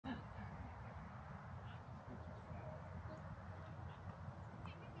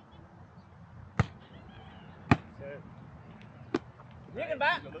Giết anh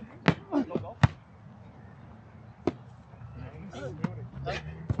ba.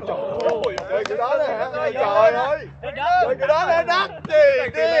 Chơi cái đó nè hả? Trời ơi! Chơi cái đó nè, đắt gì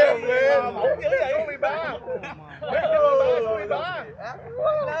điên liền! Mỏng dữ vậy không bị ba.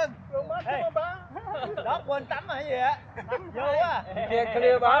 Đó quên tắm rồi gì ạ? Vô quá.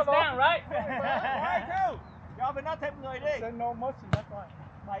 Clear ball Down, right? Right two. Cho bên nó thêm người đi. No mercy, that's why.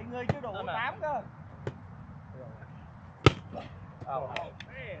 7 người chưa đủ 8 cơ.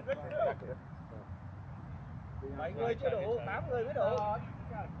 Bảy người chưa đủ, 8 người mới đủ.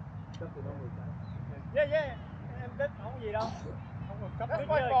 Yeah, yeah. Em thích không có gì đâu. Không có cấp cứ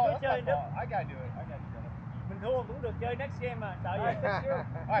chơi Đức. Mình thua cũng được chơi next game mà. Sợ gì?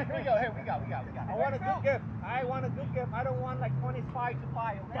 Alright, here we go. Here we go. I want a good game. I want a good game. I don't want like 25 to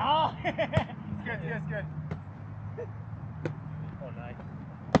 5. Okay? Trời. It's good. Oh, nice.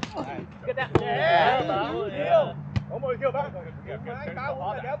 Get that. Yeah. Yeah. Ủa kêu bác. Má tao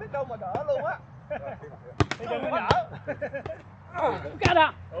cũng là đéo biết đâu mà đỡ luôn á. Thì đừng có đỡ. Get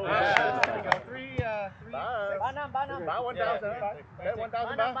out. Ba năm. Bá 1,000. Bet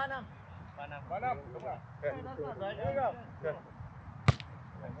 1,000 bá. 3 năm. 3 năm, đúng rồi. There you go.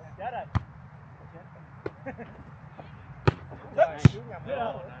 Chết rồi.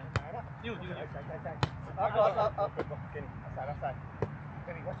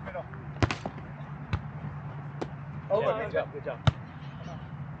 Kenny, watch middle. Over, good job.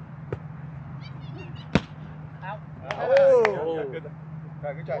 Out. Oh! Good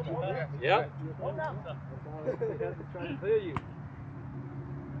try. Yep. Clear you.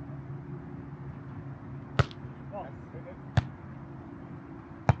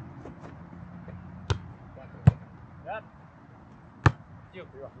 Good.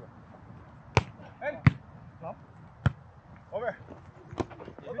 Hey. Over.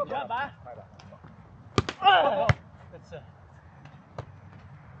 Good job, ba. Oh. That's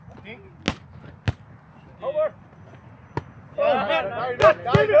Over.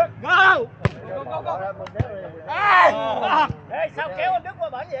 Very good. Go! Go. Ê, sao kéo anh Đức qua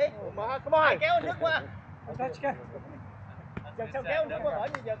bển vậy? Come on. Ai kéo anh Đức qua? Sao kéo anh Đức qua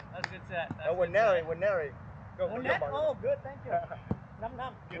bển vậy? No, win narrow. Go. Win net? Oh, good, thank you. 5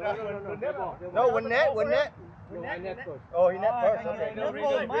 năm. No, win net. Oh, he net first. Okay. Nước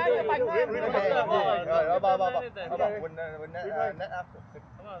ôi, má ơi, bánh má. Win net after.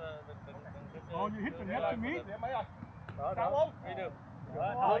 Oh, you hit the net to me? Sao không?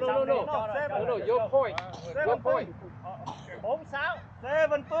 No, your point. 4-6.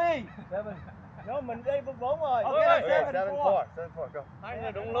 7-3. No, mình đi 4 rồi. Okay, 7-4, go. Hai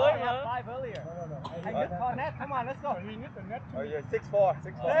người đúng lưới mà. 5 earlier. I hit for net. Come on, let's go. You hit the net to Oh, me? yeah, 6-4.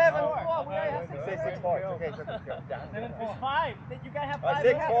 7-4. We gotta have You say 6-4. It's okay. Go. It's 5. You guys have 5.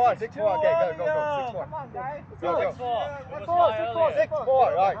 6-4. Okay, go. 6-4. Come on, guys. Go. 6-4.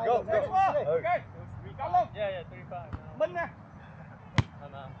 6-4. Right, go. Okay. Go luôn. Yeah, 3-5. Minh nè.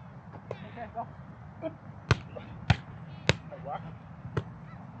 No. Okay, go.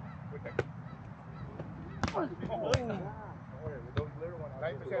 Those little ones.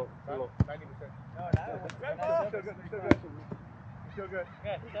 90%. 90%. No, Still good.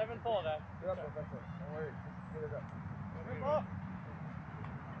 Okay, 7-4 then. Get up, Professor. Don't worry. Get it up.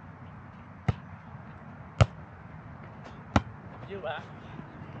 You back.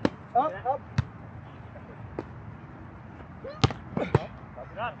 Up.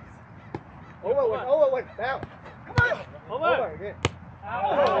 Over, win. Down. Come on. Over again.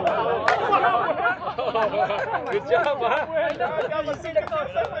 Good job, man. You see the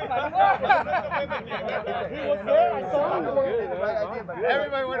concept? He was there. I saw him.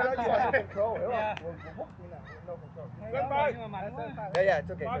 Everybody went up. Control. Yeah. No control. Good fight. Yeah,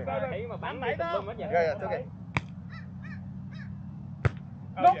 it's okay. Thấy mà bắn Bắn tùm lum hết vậy. Yeah, it's okay.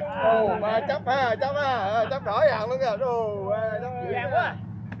 No. Mà chấp rõ ràng luôn kìa. Vàng quá.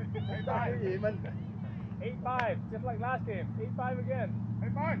 Cái gì mình? 8-5, just like last game. 8-5 again. Hey,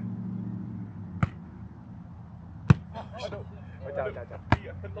 fine. Chào.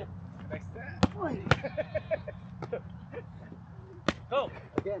 Go.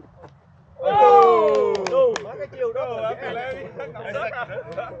 Again. Má cái chiều đó.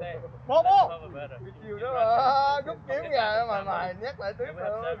 Bố. Cái chiều đó mà rút kiếm ra mà mày nhắc lại tiếp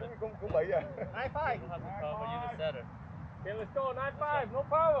nữa cũng bị rồi. High five. Okay, let's go. 9-5, no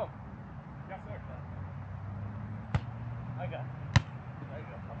problem. Yes, sir. I got it.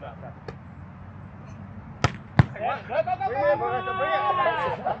 Go.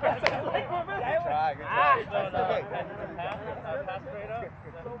 Right, good Ah. job. That's okay. Pass straight up.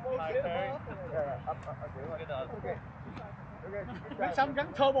 Yeah, up. Okay. Mấy xong gắn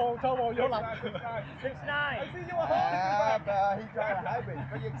turbo vô lòng. 6-9. He tried a hybrid.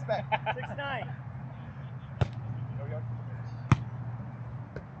 What do you expect? 6-9.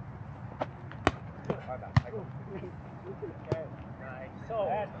 So.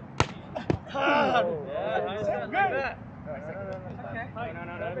 Good.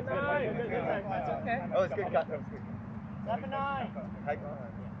 Oh, it's good cut. 7-9.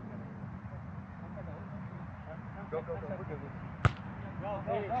 Go.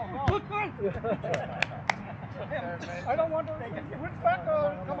 I don't want to which back.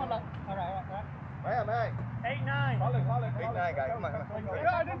 Come on now. All right. Man. 8-9. 8-9, guys. Come on.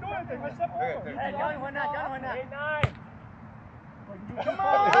 Yeah, I didn't do anything. I stepped over. Hey, John, why not? 8-9. Come on!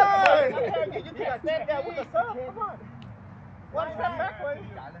 You just stand there with the serve. Come on. One step backwards.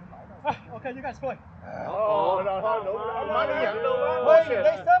 Okay, you guys play. No. Wait,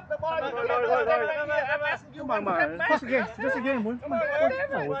 they serve the ball. You can't stand right here. I'm asking you one step back. Just a game.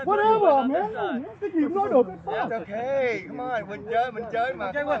 Whatever, man. Cái gì cũng nói được. It's okay. Come on. Mình chơi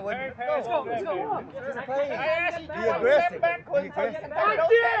mà. Come on, Win. Let's go. I asked you to Be one aggressive. step backwards. Be aggressive. Don't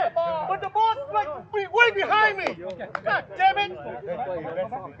stand the ball. But the ball's like way behind me. God damn it.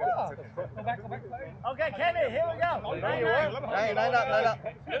 Go back. Okay, Kenny, here we go. 9-9. Line up.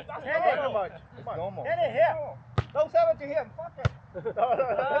 Normal. Kenny, here. Don't serve it to him. Fuck it.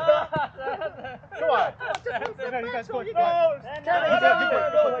 Come on. Okay, you guys go.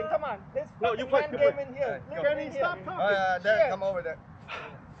 Come on. This fucking game in here. Kenny, stop talking. Derek, come over there.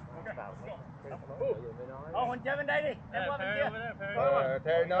 Mình chơi bên đây đi. Em qua bên kia.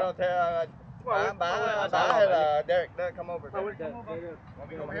 Theo bả hay là Derek, come over. Over here?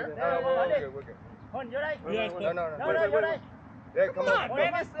 We're good. Huỳnh vô đây. No. Vô đây. Derek, come Come on,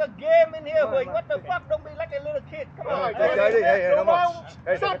 over. man. It's a game in here, Huỳnh. What the fuck? Don't be like a little kid. Come on. Hey, no more.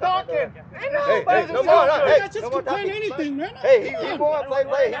 Stop talking. Hey, no more. Hey, Just no more complain talking. anything, man. Hey, he won't play.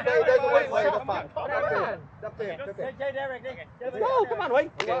 He doesn't want to play the fuck. Up there. Chơi Derek đi. Let's go. Come on, Huỳnh.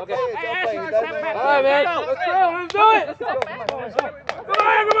 Okay. All right, man. Let's do it.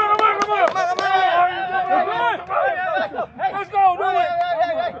 Let's go, do it.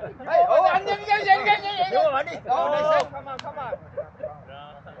 Hey, anh nhanh. Vô lại đi. Come on.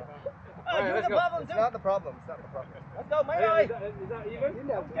 It's not the problem. Let's go, mấy ơi.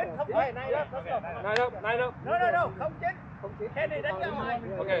 No, không chết. Kenny đánh ra ngoài.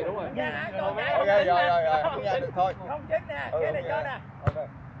 Ok, đúng rồi. Rồi, được thôi. Không chết nè, Kenny cho nè.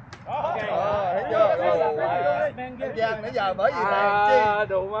 Thấy chưa? Anh Giang nãy giờ bởi vì là chi?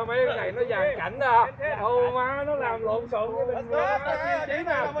 Đủ mà mấy cái này nó dàn cảnh à. Ô má nó làm lộn xộn với mình.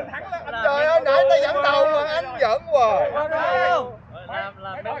 Trời ơi, nãy ta dẫn đầu mà anh giỡn hoài.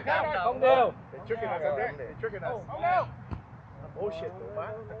 Làm mấy cái không đều. Bullshit, đủ má.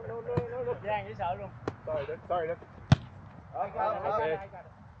 Giang chỉ sợ luôn. Sorry.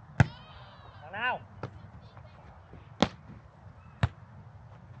 Thằng nào?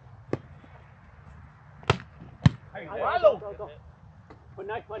 Quá luôn. Quỳnh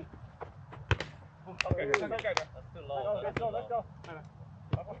ơi, Quỳnh. Okay. That's too low. Let's go.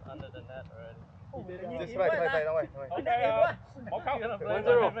 Under the net already. Just play, don't wait. Okay,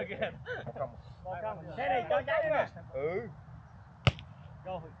 1-0. again. Thế này cho trái đi nè.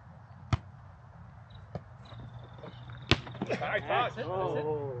 Go. Nice pass.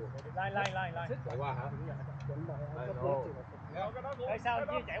 Line. Chạy qua hả? Tại sao anh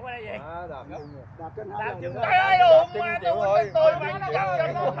kia chạy qua đây vậy? Đạp chân người. Chịu thôi.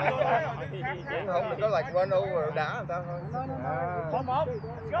 Không được có like run over đá người ta thôi. Không một.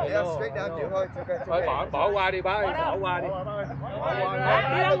 Yeah, straight down chịu thôi. Thôi bỏ qua đi ba ơi, bỏ qua đi.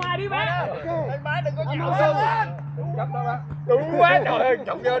 Đi ra ngoài đi ba. Má đừng có nhậu lên. Đủ quá trời ơi,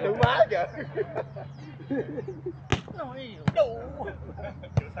 trọng vô đủ má kìa. Đủ.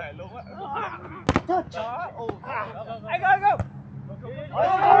 Chịu xài luôn á. Anh ơi, go.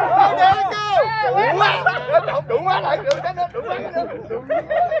 Đủ má lại, đủ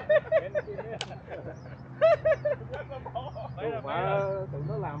má, tụi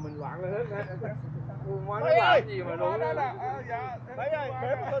nó làm mình loạn lên hết nè. Má nó làm gì mà luôn á. Mấy ơi,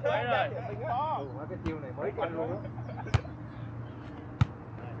 Cái chiêu này mới quanh luôn á.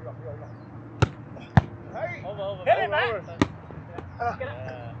 Hit it, man.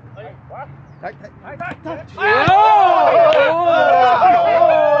 Thấy.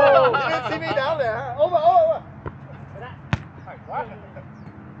 See me down there. Over.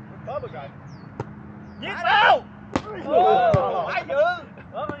 Giết tao. Phải dữ.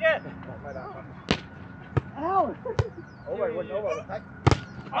 Over. Thấy.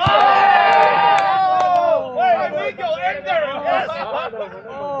 Hey, we go in there. Yes.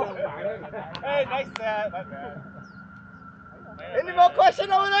 Hey, nice. Any more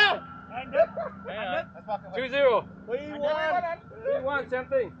question over there? Anh Đức. 2-0. 3-1. 3-1, same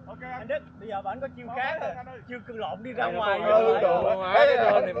thing. Anh Đức, bây giờ bạn có chiêu khác rồi. Chiêu cự lộn đi ra ngoài. Cái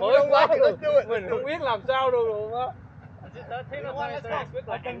đồ này mới quá luôn. Mình không biết làm sao đâu luôn á.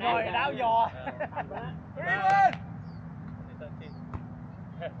 Chân ngồi đau giò.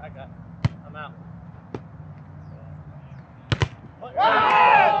 I'm out.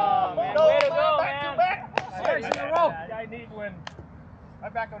 Wow! Man, way to go, man. Six in a row. I need win.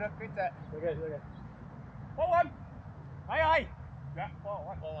 I'm back on the great set. Okay. 4-1. Thấy ơi. Yeah,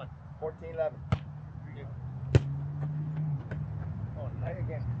 4-1. 14-11. Play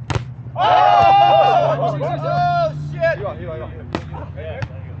again. Oh shit!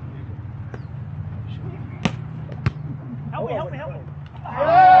 Help me.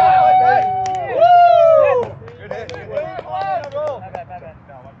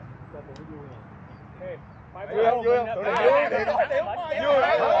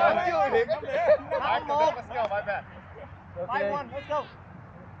 Let's go.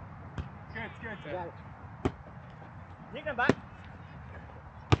 Good. Giết lên bạn.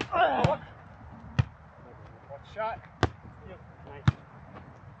 One shot.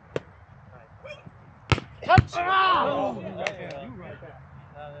 Touch.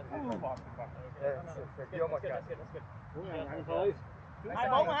 Vô một cái. 4-0 thôi.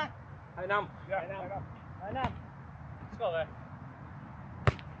 2-4 hả? 2-5. Yeah. 2-5. Let's go, man.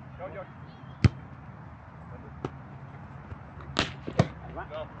 Go.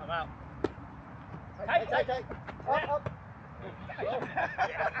 Go, I'm out. Chạy. Up.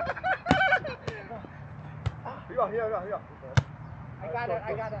 Here. I got it.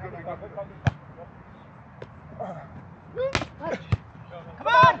 Come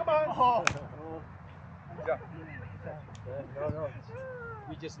on. Oh. Yeah. No.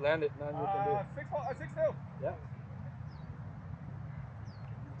 You just landed, now you can do it. 6-2. Yeah.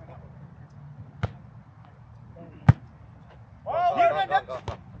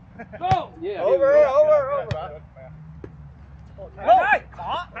 Go! Yeah. Over.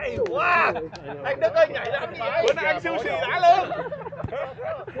 Đó. Hay quá. Anh Đức ơi nhảy ra đi. Bữa nay anh siêu xì đã luôn.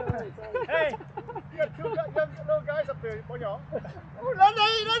 Hey. You got two little guys up there, boy nhỏ. Lên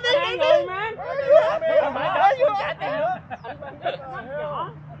đi. Hai người, man. Bạn trả tiền nữa.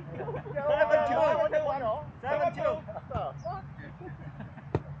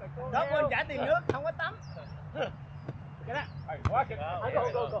 Đó quên trả tiền nước, không có tắm. Cái đó. Hay quá kìa.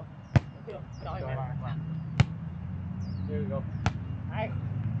 Go. Here we go. Hay.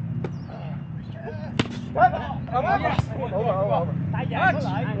 Over. Tay dài có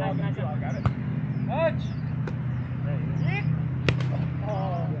lợi. Giết.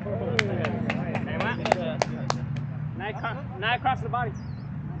 Now across the body.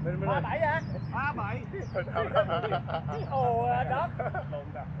 3-7 hả? 3-7. Ồ,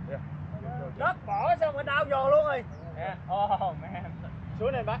 đất bỏ xong rồi đau giò luôn rồi. Oh, man.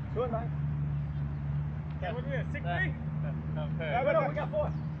 Xuống lên bác. What is it? 60? Okay. We got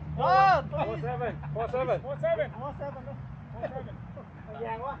 4. 4-7. 4-7. 4-7.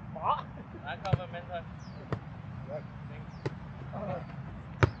 Vàng quá. Bỏ. I cover men thôi.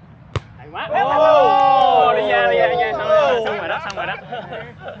 Hay quá. Đi ra. Xong rồi đó.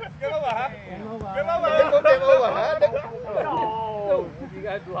 Game over hả? Game over hả? Oh, you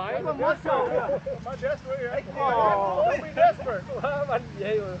guys blind? I'm not desperate here. Don't be desperate. Quá banh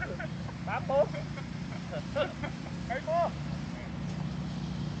vậy mà. 8-4. Hey, ball.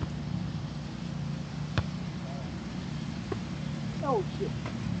 Oh shit.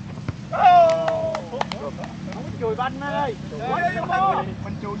 Không có chùi banh anh ơi.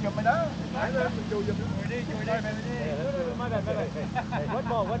 Mình chùi giùm mày đó. Mình chùi giùm. Chùi đi. Quét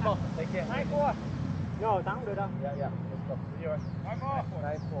ball. Hai cua. Rồi thắng được đâu. Yeah. One more.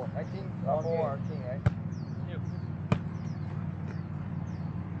 9-4. 19 right?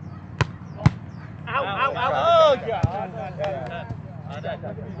 Out.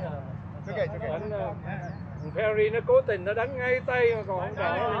 Okay. Thằng Perry nó cố tình nó đánh ngay tay mà còn không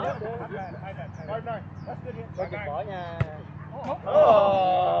đỡ. Có chụp bỏ nha.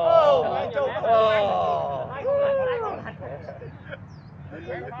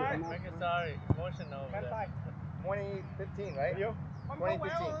 Make it sorry. Emotional over there. 2015, right?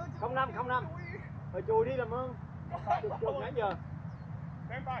 2015. 05. Rồi chùi đi làm ơn. Chụp nãy giờ.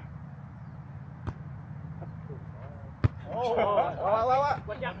 Wow. Hay quá.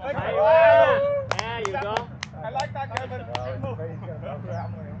 There you go. I like that, Kevin. Let's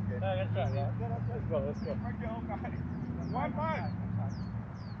go. One five.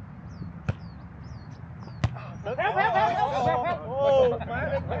 Theo.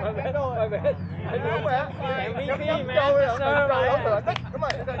 má đến rồi. Đúng rồi á. Nhắm trâu rồi, tích. Đúng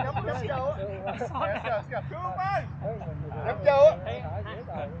rồi, nhắm trâu á. Nhắm trâu á.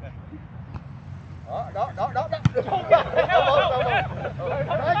 Đó.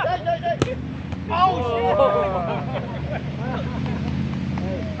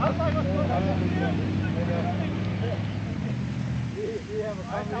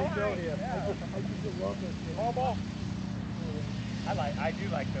 Đây. I do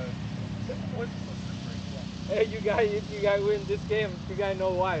like the. Hey, you guys win this game. You guys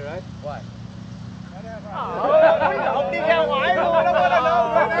know why, right? Why? Không đi ra ngoài luôn, nó mới là đâu.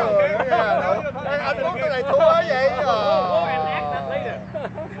 Anh muốn cái này thua vậy.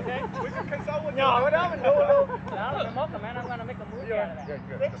 Nhỏ cái đó mình thua luôn.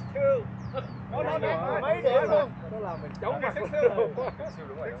 Nó mấy điểm luôn. Nó làm mình chóng mặt luôn.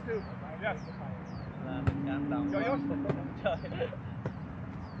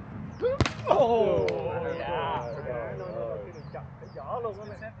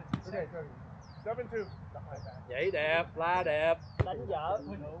 Vậy đẹp, la đẹp. Đánh vợ.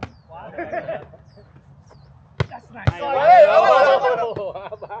 Quá đẹp.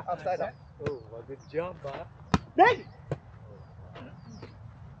 Offside. Oh, good job, ba. Đi.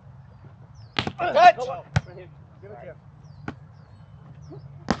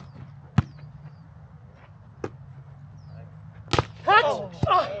 Touch.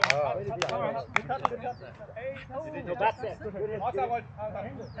 Good back set.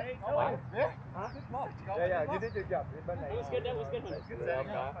 Yeah, you did your job. Bên này. That was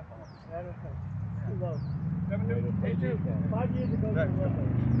good.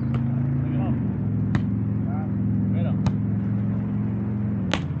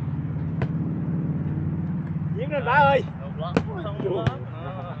 Diễn lên ba ơi.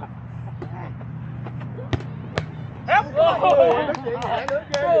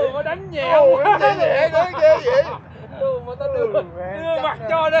 Mà đánh nhẹ quá. Nhẹ nói ghê vậy. Mà ta đưa mặt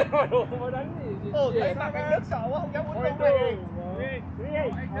cho đây mà đánh gì. Thấy mặt anh rất sợ quá, không dám quýnh tung đi.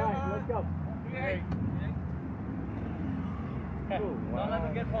 Let's go. Don't let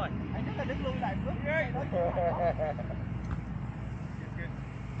them get one. Anh chắc là đứng lui lại bước.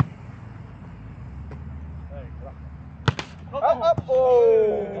 Up.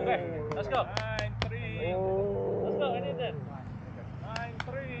 Okay, let's go. 9-3. Let's go. I need that.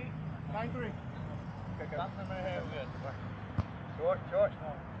 9-3. 9-3. Something right here. Good. Short.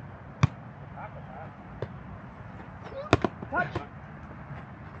 Touch.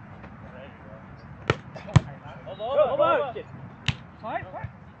 Hold on. Fight.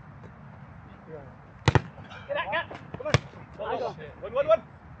 Get that. Come on. Win.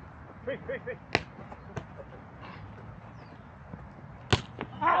 Free.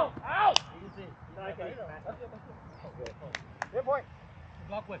 Ow! Easy. Like it. Game point.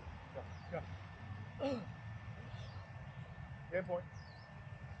 Block win. Go. Game point.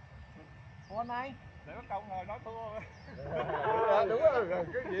 Thua này. Để có công rồi nói thua. Đúng rồi,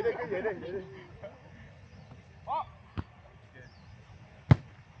 cứ vậy đi. Đó.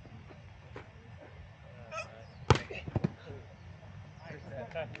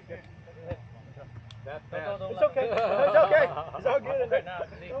 It's okay. It's all good.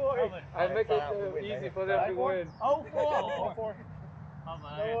 Don't worry. I make it easy for them to win. 0-4. Come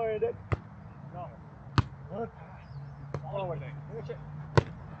on. Don't worry, Dick. No. Good. Forward.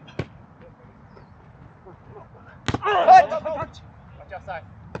 Touch. Watch outside.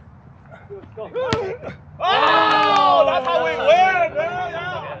 Go. Oh, that's how we win.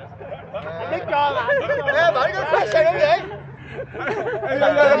 Biết cho mà. Ê, bạn có phát xe đúng vậy?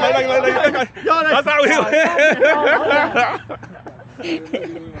 Lên. Sao hiểu?